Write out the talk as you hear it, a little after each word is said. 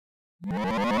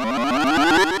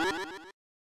Hi,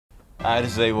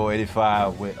 this is Ave-O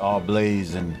 85 with All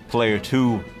Blaze and Player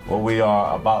 2. What we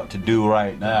are about to do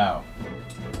right now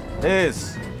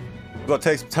is we're gonna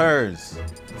take some turns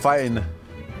fighting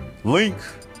Link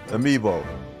Amiibo.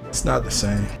 It's not the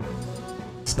same.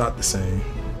 It's not the same.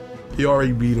 He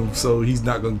already beat him, so he's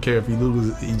not gonna care if he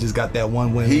loses. He just got that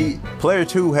one win. Player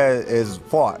 2 has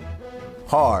fought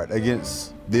hard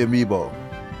against the Amiibo.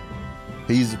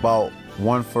 He's about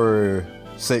 1 for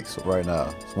 6 right now.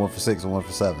 It's 1 for 6 and 1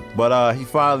 for 7. But he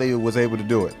finally was able to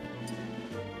do it.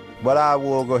 But I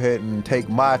will go ahead and take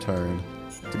my turn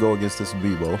to go against this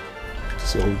Amiibo.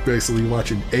 So basically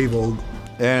watching Ave-O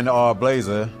and our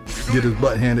Blazer get his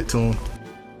butt handed to him.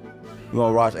 We're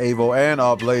gonna watch Ave-O and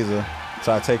our Blazer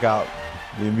try to take out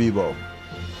the Amiibo.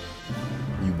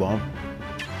 You bum.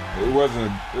 It wasn't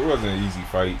an easy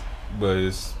fight, but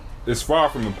it's far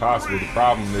from impossible. The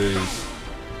problem is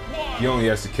he only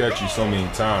has to catch you so many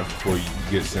times before you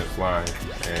get sent flying.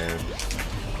 And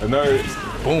another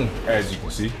boom, as you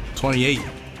can see, 28.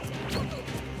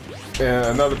 And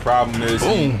another problem is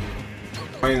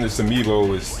playing this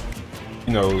Amiibo is,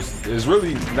 you know, is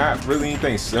really not really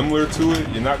anything similar to it.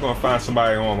 You're not gonna find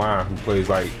somebody online who plays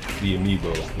like the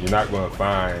Amiibo. You're not gonna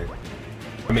find,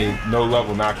 I mean, no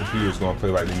level 9 computer is gonna play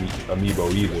like the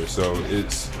Amiibo either. So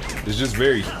it's just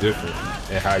very different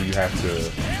in how you have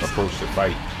to approach the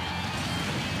fight.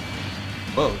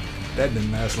 Whoa, that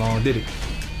didn't last long, did it?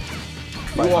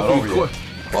 You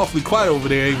awfully quiet over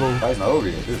there, Ave-O. Fight's not over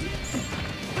yet, is it?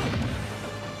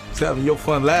 Just having your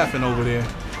fun laughing over there.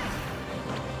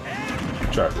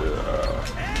 Tried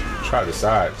to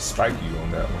side spike you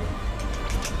on that one.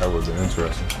 That was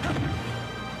interesting. I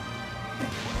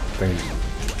think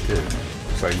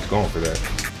looks like he's going for that.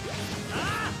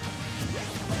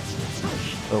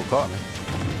 Oh, caught me.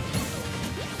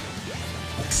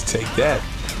 Let's take that.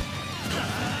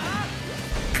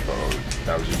 Oh,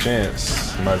 that was your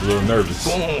chance. You might be a little nervous.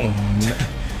 Boom.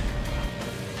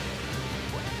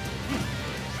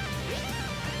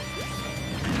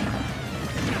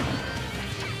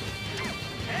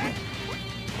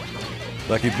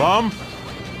 Lucky bomb.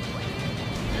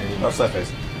 What's that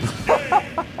face?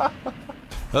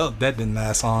 Oh, that didn't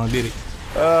last long, did it?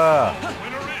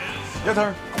 Your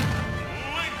turn.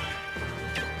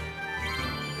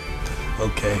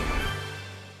 Okay.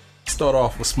 Start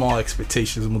off with small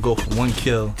expectations. I'm gonna go for 1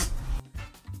 kill. At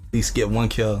least get 1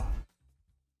 kill.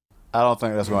 I don't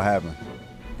think that's gonna happen.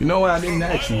 You know what? I didn't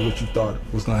ask you what you thought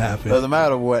was gonna happen. Doesn't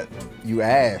matter what you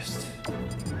asked.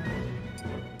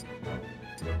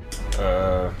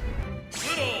 So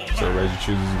Reggie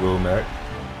chooses Lil Mac.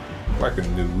 Like a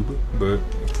noob, but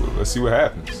let's see what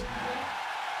happens.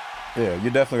 Yeah, you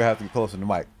definitely gonna have to get closer to the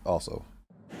mic also.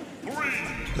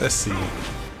 Let's see.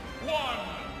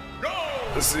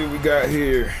 Let's see what we got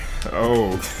here.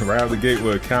 Oh, right out the gate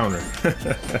with a counter.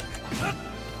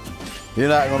 You're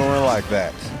not gonna win like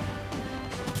that.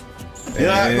 You're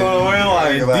not gonna win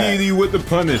like that. Deity with the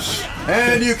punish.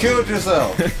 And you killed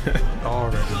yourself.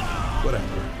 Already. Whatever.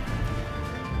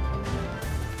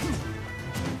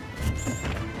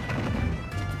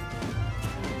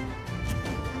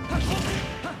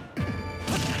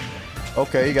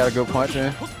 Okay, you got a good punch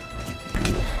in.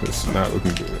 It's not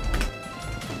looking good.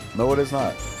 No, it is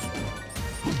not.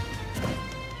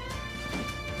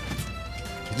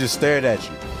 He just stared at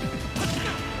you.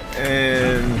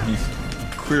 And he's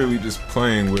clearly just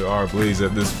playing with our Blaze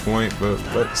at this point, but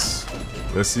let's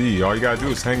see. All you gotta do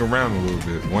is hang around a little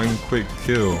bit. 1 quick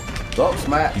kill. Oh,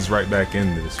 smack. He's right back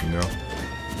in this, you know?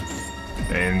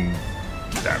 And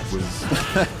that was...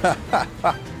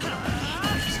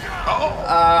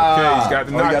 Okay, he's got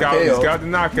the knockout. He's got the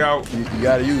knockout. You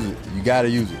gotta use it. You gotta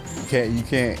use it. You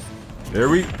can't. There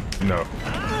we... No.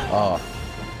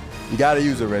 You gotta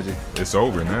use it, Reggie. It's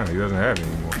over now. He doesn't have it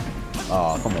anymore.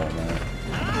 Oh, come on, man.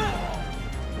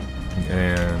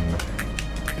 And...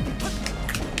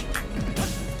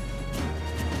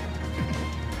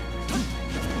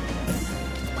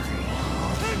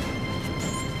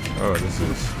 Oh, this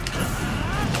is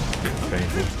getting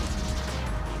painful.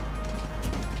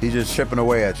 He's just chipping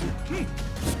away at you.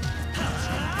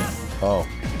 Oh.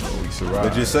 Oh, he survived.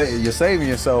 But you're saving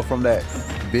yourself from that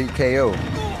big KO.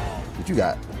 What you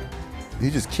got? He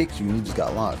just kicked you and you just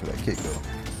got launched for that kick, though.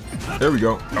 There we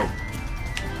go. Oh.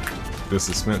 The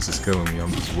suspense is killing me.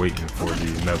 I'm just waiting for the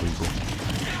inevitable.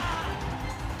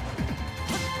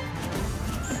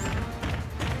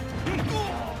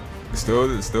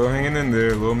 Still hanging in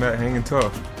there. Lil Mac hanging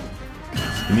tough.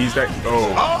 He needs that.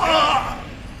 Oh.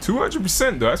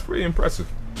 200% though. That's pretty impressive.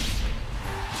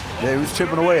 Yeah, he was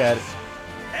chipping away at it.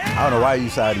 I don't know why you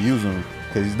decided to use him,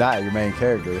 because he's not your main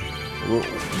character.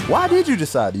 Why did you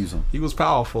decide to use him? He was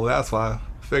powerful. That's why I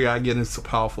figured I'd get into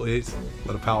powerful hits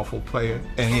with a powerful player,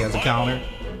 and he has a counter.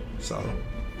 So,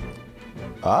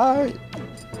 all right.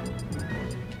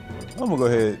 I'm gonna go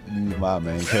ahead and use my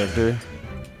main character.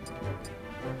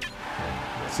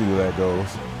 See where that goes.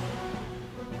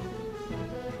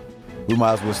 We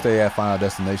might as well stay at Final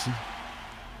Destination.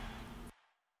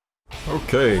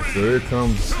 Okay, so here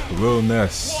comes Lil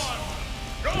Ness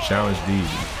to challenge D.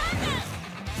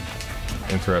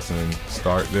 Interesting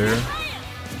start there.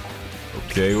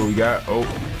 Okay, what we got? Oh,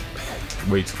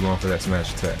 way too long for that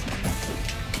smash attack.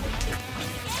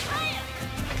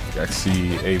 I can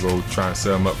see Avo trying to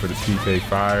set him up for the PK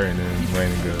fire and then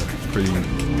landing a pretty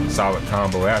solid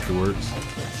combo afterwards.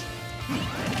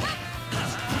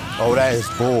 Oh, that is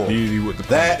bull. Easy with the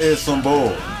punch. That is some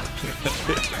bull.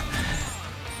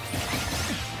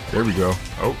 There we go.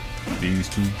 Oh, these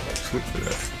two slick for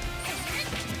that.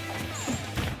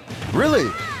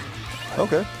 Really?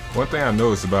 Okay. One thing I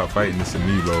noticed about fighting this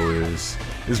Amiibo is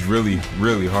it's really,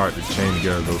 really hard to chain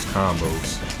together those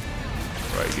combos.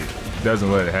 Like, it doesn't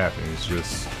let it happen. It's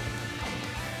just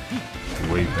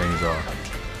the way things are.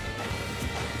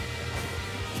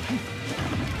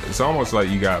 It's almost like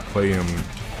you gotta play him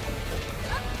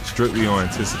strictly on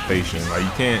anticipation. Like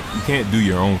you can't do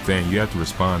your own thing. You have to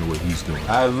respond to what he's doing.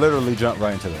 I literally jumped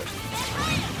right into that.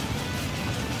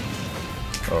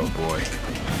 Oh boy.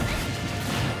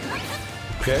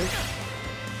 okay.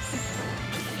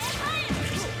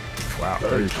 Wow,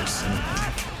 30%.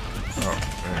 Oh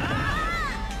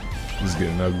man. This is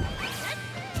getting ugly.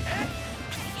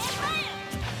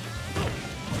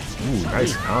 Ooh,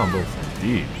 nice combo from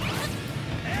D.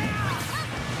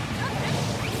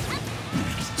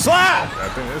 Slap! I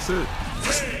think that's it.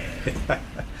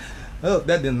 Oh,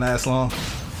 that didn't last long.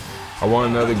 I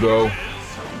want another go.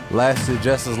 Lasted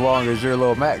just as long as your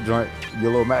little Mac joint,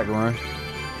 your little Mac run.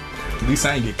 At least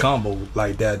I ain't get comboed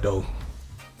like that though.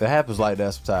 That happens like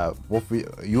that sometimes.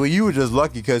 You were just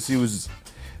lucky because he was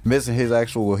missing his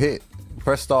actual hit.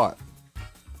 Press start.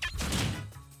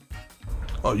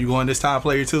 Oh, you going this time,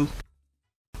 player two?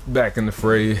 Back in the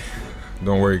fray.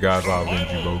 Don't worry, guys. I'll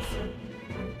avenge you both.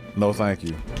 No, thank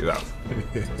you. Get out.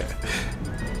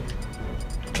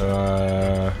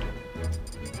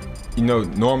 You know,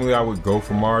 normally I would go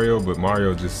for Mario, but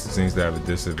Mario just seems to have a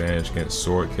disadvantage against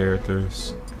sword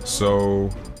characters. So,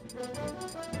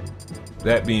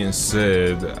 that being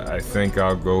said, I think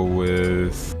I'll go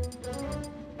with...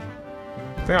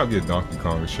 I think I'll give Donkey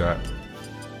Kong a shot.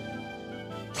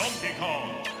 Donkey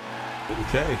Kong.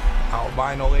 Okay,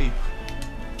 albino ape.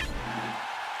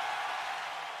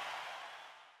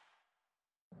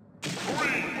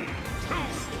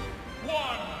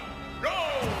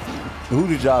 Who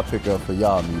did y'all pick up for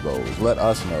y'all Amiibos? Let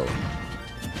us know.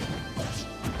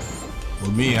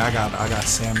 With me, I got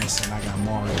Samus and I got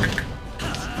Mario.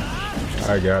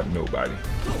 I got nobody.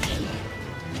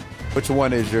 Which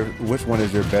one is your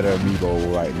better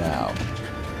Amiibo right now?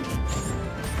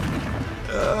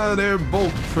 They're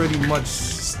both pretty much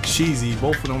cheesy.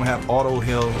 Both of them have auto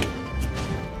heal.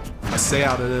 I say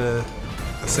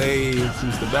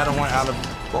who's the better one out of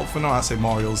both of them? I say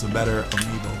Mario's the better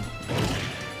Amiibo.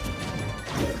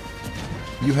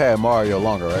 You had Mario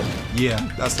longer, right? Yeah,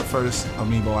 that's the first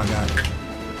Amiibo I got.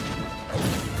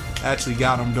 I actually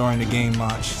got him during the game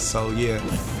launch, so yeah.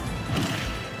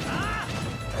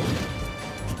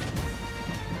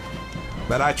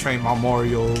 But I trained my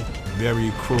Mario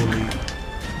very cruelly.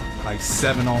 Like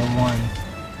 7-on-1.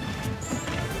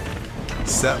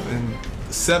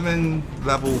 Seven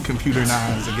level computer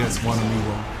 9s against one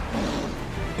Amiibo.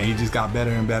 And he just got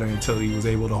better and better until he was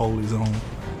able to hold his own.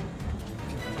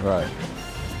 Right.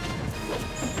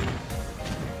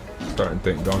 Starting to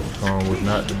think Donkey Kong was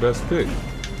not the best pick.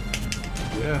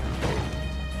 Yeah.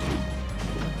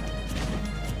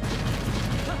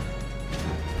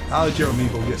 How did your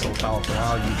Amiibo get so powerful?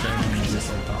 How did you train him to get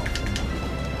so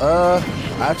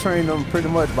powerful? I trained them pretty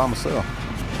much by myself.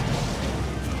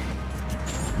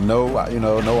 No,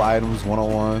 no items,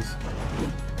 one-on-ones.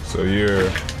 So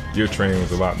your training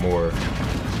was a lot more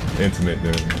intimate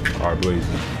than our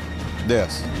Blazing.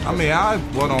 Yes. I mean, I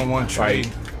one-on-one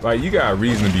train. Like you got a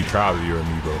reason to be proud of your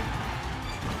Amiibo.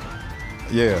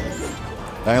 Yeah.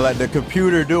 I ain't let the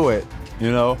computer do it,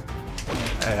 you know?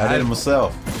 I did it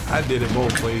myself. I did it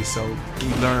both ways, so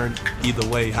he learned either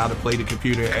way how to play the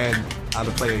computer and how to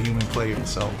play a human player,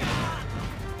 so.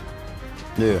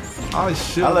 Yeah. I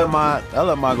let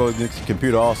mine go against the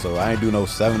computer also. I ain't do no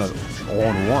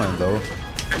 7-on-1 though.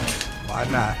 Why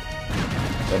not?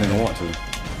 I didn't want to.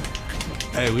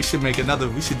 Hey, we should do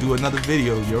another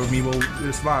video. Your Amiibo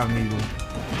is my Amiibo.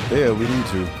 Yeah, we need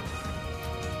to.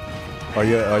 Are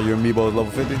your Amiibos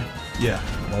level 50? Yeah,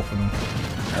 both of them.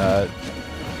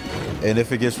 And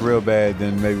if it gets real bad,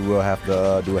 then maybe we'll have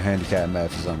to do a handicap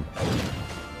match or something.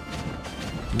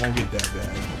 It won't get that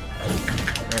bad.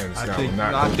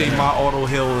 Man, I think my auto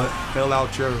heal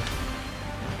out your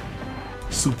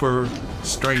super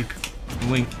strength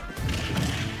link.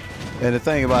 And the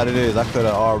thing about it is, I could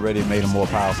have already made him more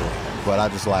powerful, but I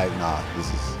just like, nah,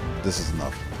 this is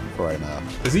enough for right now.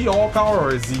 Is he all power,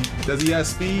 or does he have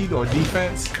speed or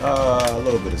defense? A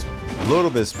little bit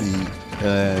of speed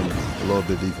and a little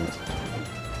bit of defense.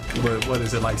 What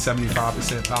is it, like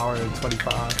 75% power and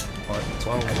 25 or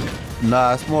 12?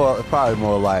 Nah, it's probably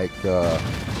more like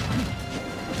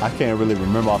I can't really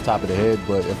remember off the top of the head,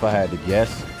 but if I had to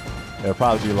guess, it'll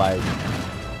probably be like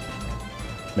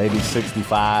maybe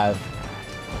 65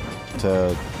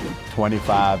 to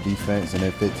 25 defense and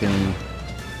then 15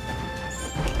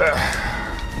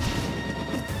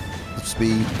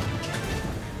 speed.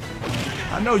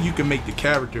 I know you can make the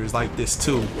characters like this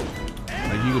too.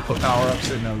 Like you can put power-ups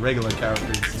in the regular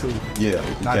characters too. Yeah,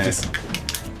 not just.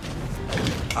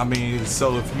 I mean,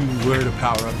 so if you were to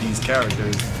power up these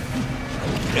characters,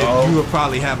 you would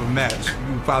probably have a match.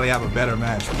 You would probably have a better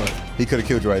match, but he could have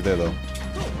killed you right there though.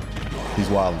 He's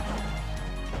wilding.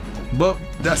 But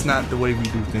that's not the way we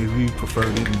do things. We prefer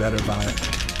getting better by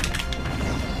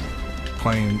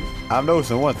playing. I'm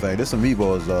noticing one thing. This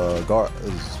Amiibo is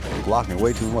blocking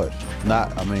way too much.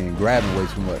 Grabbing way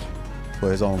too much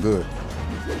for his own good.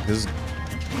 This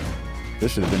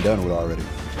should have been done with already.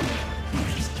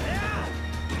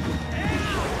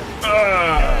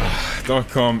 Don't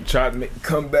try to make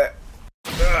come back.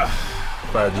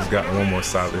 If I had just got one more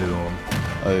solid hit on him.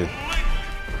 Hey.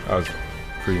 That was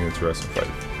pretty interesting fight.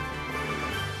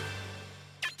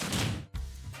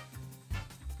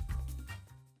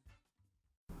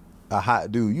 A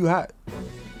hot dude, you hot.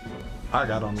 I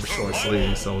got on the short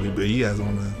sleeve, so he has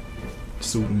on the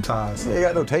suit and tie. So. You ain't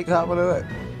got no tank top under that.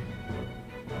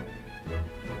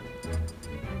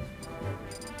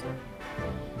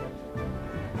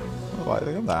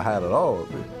 I'm not hot at all.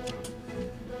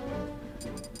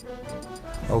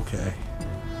 Okay.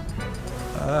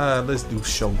 Let's do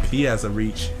Shulk. He has a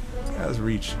reach. He has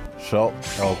reach. Shulk?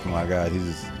 Oh my God, he's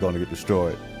just going to get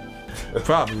destroyed.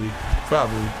 Probably. Got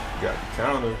the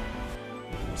counter.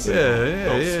 So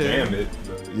don't spam it.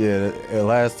 Yeah, the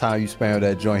last time you spammed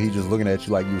that joint, he just looking at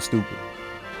you like you were stupid.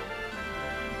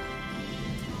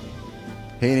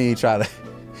 He didn't even try to.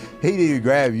 He didn't even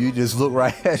grab you. He just looked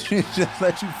right at you and just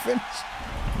let you finish.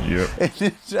 Yep. And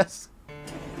then just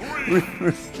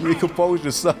recompose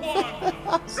yourself.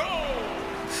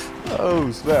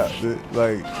 Oh snap!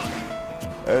 Like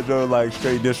that joint like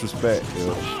straight disrespect.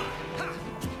 Yo.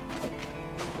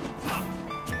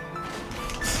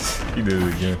 He did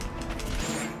it again.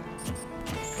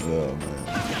 Oh man.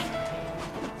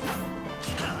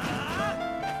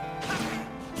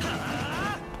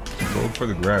 Go for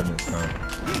the grab this time.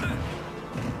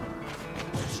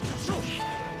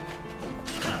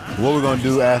 What we're gonna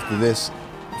do after this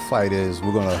fight is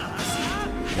we're gonna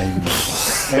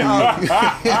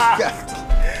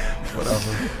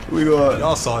whatever. We gonna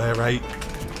y'all saw that, right?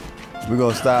 We're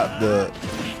gonna stop the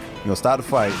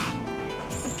fight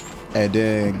and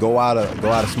then go out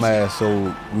of Smash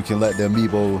so we can let the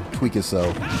Amiibo tweak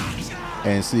itself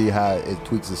and see how it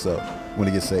tweaks itself when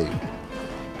it gets saved,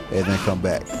 and then come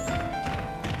back.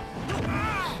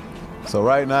 So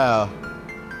right now,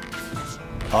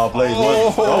 All Blaze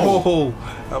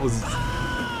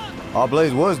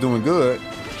was doing good.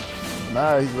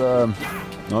 Nah, he's I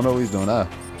don't know what he's doing now.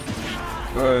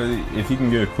 If he can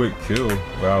get a quick kill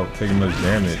without taking much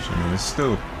damage, I mean, it's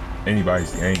still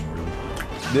anybody's game, really.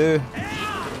 Yeah.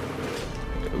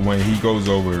 When he goes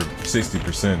over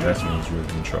 60%, that's when he's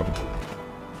really in trouble.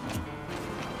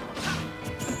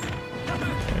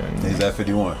 And he's at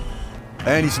 51.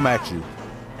 And he smacked you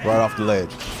right off the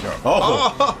ledge.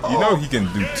 You know he can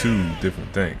do two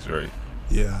different things, right?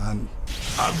 Yeah, I'm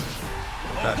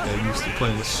not that used to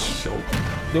playing this show.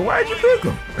 Then why'd you pick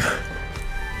him?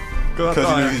 Because he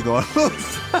knew he's going to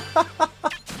lose.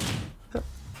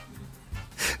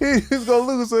 He's going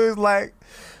to lose, so he's like,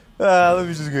 let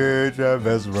me just go ahead and try and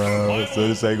mess around. So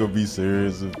this ain't going to be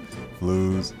serious and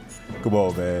lose. Come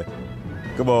on, man.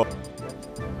 Come on.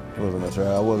 What was I going to try?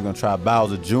 I wasn't going to try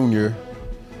Bowser Jr.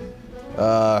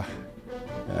 I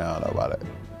don't know about it.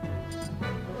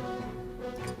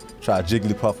 Try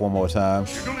Jigglypuff one more time.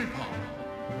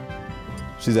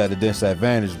 She's at a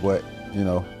disadvantage, but, you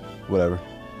know, whatever.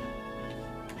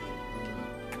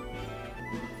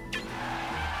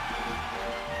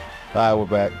 Alright, we're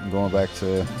back. Going back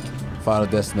to Final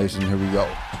Destination. Here we go.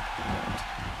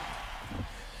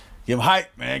 Get him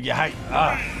hype, man. Get hype.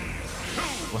 Ah.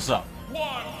 What's up?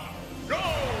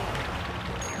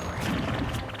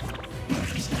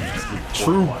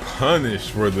 True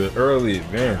punish for the early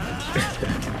advantage.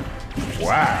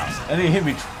 Wow. And he hit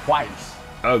me twice.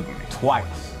 Ugly.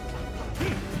 Twice.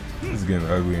 This is getting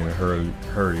ugly in a hurry.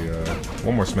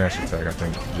 One more smash attack, I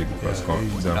think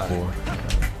Jigglypuff's done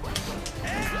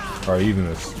for. Or even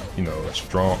a, you know, a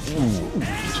strong. Ooh,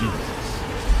 Jesus.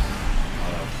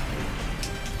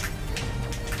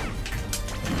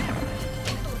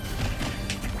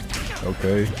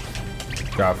 Okay.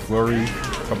 Got flurry.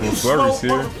 Couple of flurries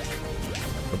here.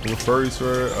 Couple of flurries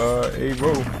for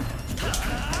Ave-O.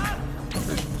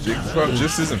 Jigglypuff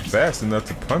just isn't fast enough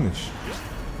to punish.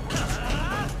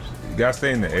 You gotta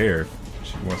stay in the air if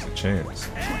she wants a chance.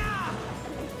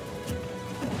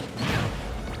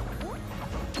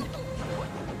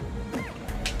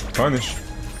 Punish.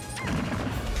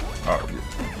 Oh, yeah.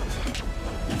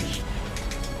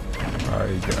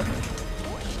 Alright, got it.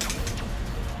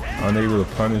 Unable to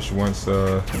punish once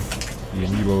the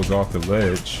Amiibo's off the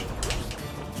ledge.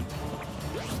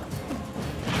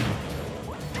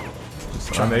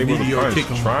 Just unable to punish.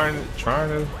 Trying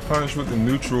to punish with the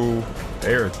neutral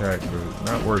air attack, but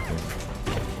not working.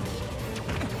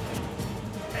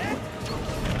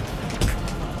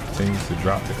 Continues to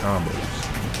drop the combos.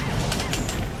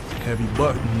 Heavy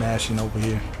button mashing over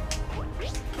here.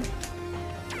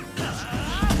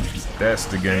 That's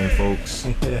the game, folks.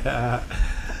 Yeah.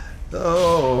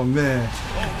 Oh man.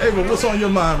 Hey, but what's on your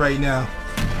mind right now?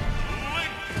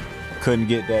 Couldn't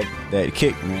get that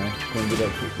kick, man. Couldn't get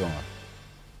that kick going.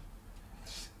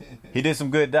 He did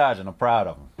some good dodging. I'm proud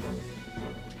of him.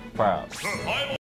 Proud.